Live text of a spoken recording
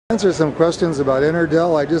Answer some questions about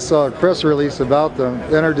Enerdel. I just saw a press release about the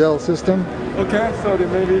Enerdel system. Okay, so there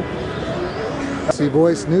may be. The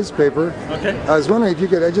Voice newspaper. Okay. I was wondering if you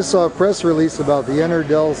could, I just saw a press release about the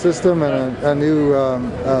Enerdel system and a new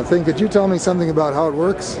thing. Could you tell me something about how it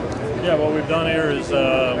works? Yeah, what we've done here is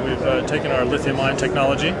we've taken our lithium-ion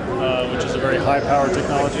technology, which is a very high-power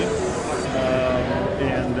technology,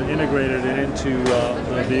 and integrated it into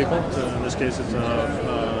the vehicle. So in this case, it's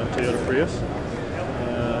a Toyota Prius,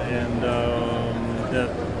 and that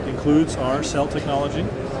includes our cell technology,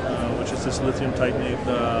 which is this lithium titanate,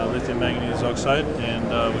 lithium manganese oxide,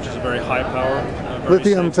 and which is a very high power.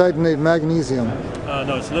 Lithium titanate magnesium.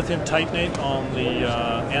 No, it's lithium titanate on the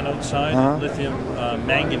anode side, lithium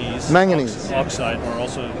manganese oxide, or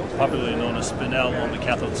also popularly known as spinel on the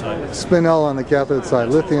cathode side. Spinel on the cathode side,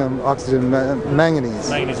 lithium oxygen manganese.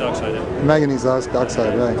 Manganese oxide. Yeah. Manganese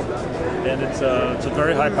oxide, right. And it's a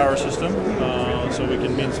very high power system, so we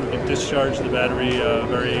can discharge the battery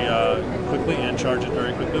very quickly and charge it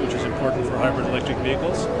very quickly, which is important for hybrid electric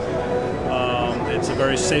vehicles. It's a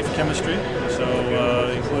very safe chemistry, so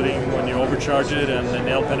including when you overcharge it and the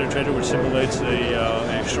nail penetrator, which simulates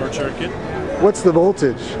a short circuit. What's the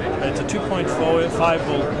voltage? It's a 2.5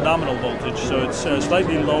 volt nominal voltage, so it's a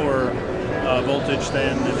slightly lower voltage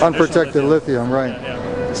than the unprotected lithium, right? Yeah.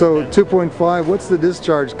 So 2.5, what's the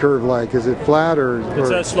discharge curve like? Is it flat or?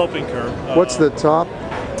 It's a sloping curve. What's the top?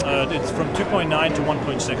 It's from 2.9 to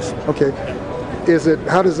 1.6. Okay. Yeah.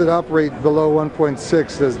 How does it operate below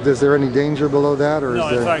 1.6? Is there any danger below that, or no?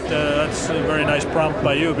 Is there... In fact, that's a very nice prompt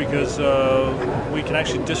by you, because we can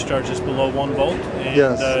actually discharge this below 1 volt, and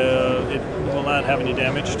yes. It will not have any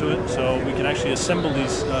damage to it. So we can actually assemble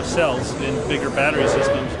these cells in bigger battery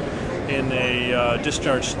systems in a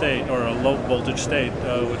discharge state or a low voltage state,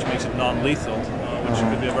 which makes it non-lethal, which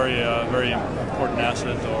could be a very important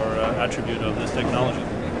asset or attribute of this technology.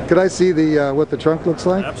 Could I see what the trunk looks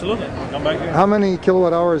like? Absolutely. Come back here. How many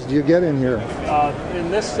kilowatt hours do you get in here? In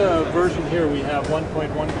this version here, we have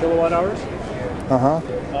 1.1 kilowatt hours.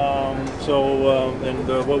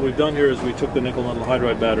 What we've done here is we took the nickel metal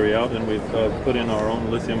hydride battery out, and we've put in our own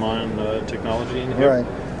lithium-ion technology in here. Right.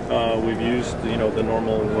 We've used the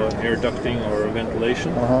normal air ducting or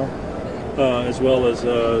ventilation, as well as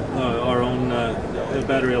our own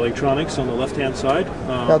battery electronics on the left-hand side.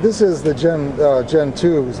 Now this is the Gen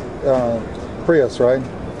 2 Prius, right?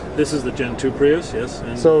 This is the Gen 2 Prius, yes.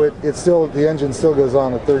 And so the engine still goes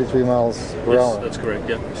on at 33 miles per hour. Yes, that's correct.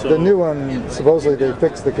 Yeah. So the new one, supposedly they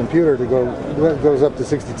fixed the computer to goes up to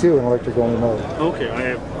 62 in electric-only mode. Okay,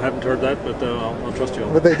 I haven't heard that, but I'll trust you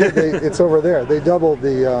on that. But they did. It's over there. They doubled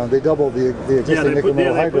the existing nickel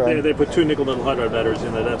metal hydride. They put 2 nickel metal hydride batteries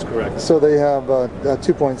in there. That's correct. So they have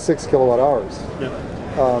 2.6 kilowatt hours. Yeah.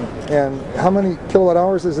 And how many kilowatt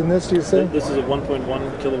hours is in this, do you say? This is a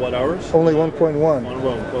 1.1 kilowatt hours. Only 1.1?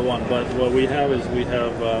 1.1, but what we have is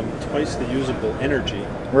twice the usable energy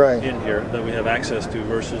in here that we have access to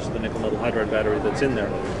versus the nickel metal hydride battery that's in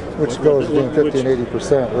there. Which goes between 50 and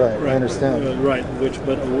 80%, right, I understand. Right, which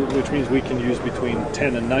means we can use between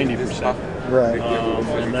 10 and 90%. Right.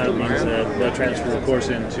 And that means that transfers, of course,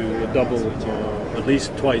 into at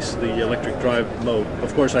least twice the electric drive mode.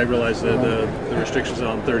 Of course, I realize that the restrictions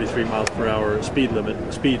on 33 miles per hour speed, but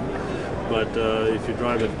if you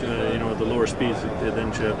drive it, at the lower speeds, it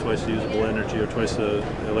then should have twice the usable energy or twice the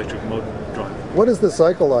electric mode drive. What is the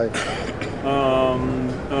cycle like?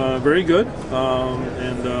 Very good,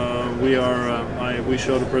 and we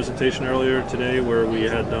showed a presentation earlier today where we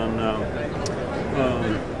had done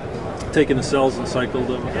taken the cells and cycled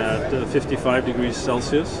them at 55 degrees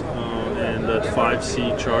Celsius and at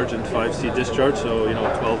 5C charge and 5C discharge, so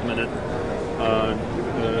 12-minute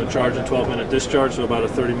charge and 12-minute discharge, so about a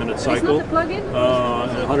 30-minute cycle.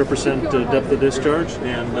 100% depth of discharge,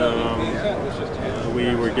 and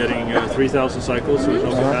we were getting 3,000 cycles, so there's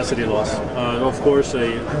no capacity loss. Of course,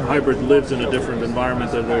 a hybrid lives in a different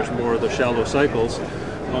environment, and there's more of the shallow cycles,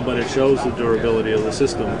 but it shows the durability of the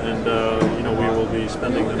system, and we will be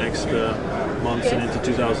spending the next months and into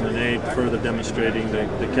 2008 further demonstrating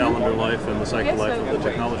the calendar life and the cycle life of the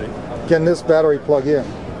technology. Can this battery plug in?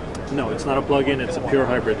 No, it's not a plug-in, it's a pure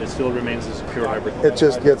hybrid. It still remains as a pure hybrid. It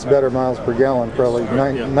just gets better miles per gallon, probably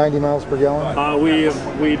 90 miles per gallon? We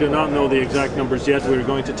do not know the exact numbers yet. We're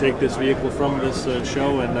going to take this vehicle from this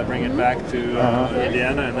show and bring it back to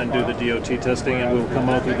Indiana and then do the DOT testing, and we'll come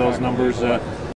out with those numbers